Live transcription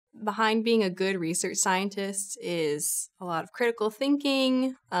behind being a good research scientist is a lot of critical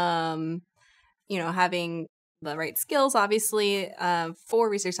thinking, having the right skills, obviously, for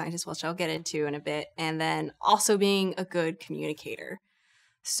research scientists, which I'll get into in a bit, and then also being a good communicator.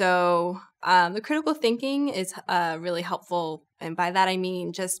 So the critical thinking is really helpful. And by that, I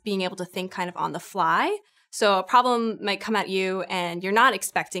mean just being able to think kind of on the fly. So a problem might come at you and you're not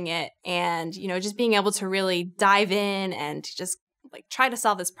expecting it. And, just being able to really dive in and just like try to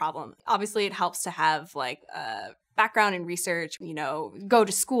solve this problem. Obviously, it helps to have like a background in research, go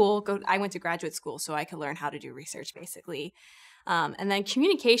to school. I went to graduate school so I could learn how to do research, basically. And then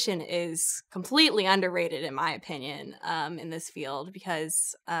communication is completely underrated, in my opinion, in this field,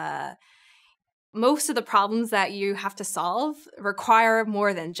 because most of the problems that you have to solve require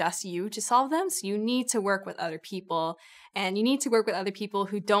more than just you to solve them. So you need to work with other people, and you need to work with other people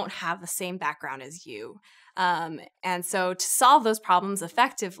who don't have the same background as you. And so to solve those problems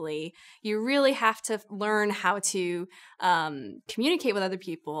effectively, you really have to learn how to communicate with other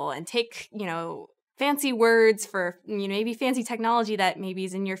people and take, fancy words for, maybe fancy technology that maybe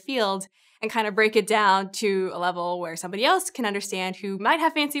is in your field, and kind of break it down to a level where somebody else can understand who might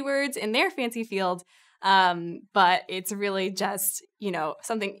have fancy words in their fancy field. But it's really just,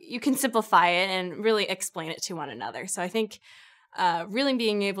 something you can simplify it and really explain it to one another. So I think really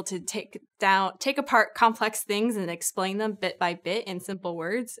being able to take apart complex things and explain them bit by bit in simple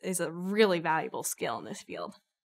words is a really valuable skill in this field.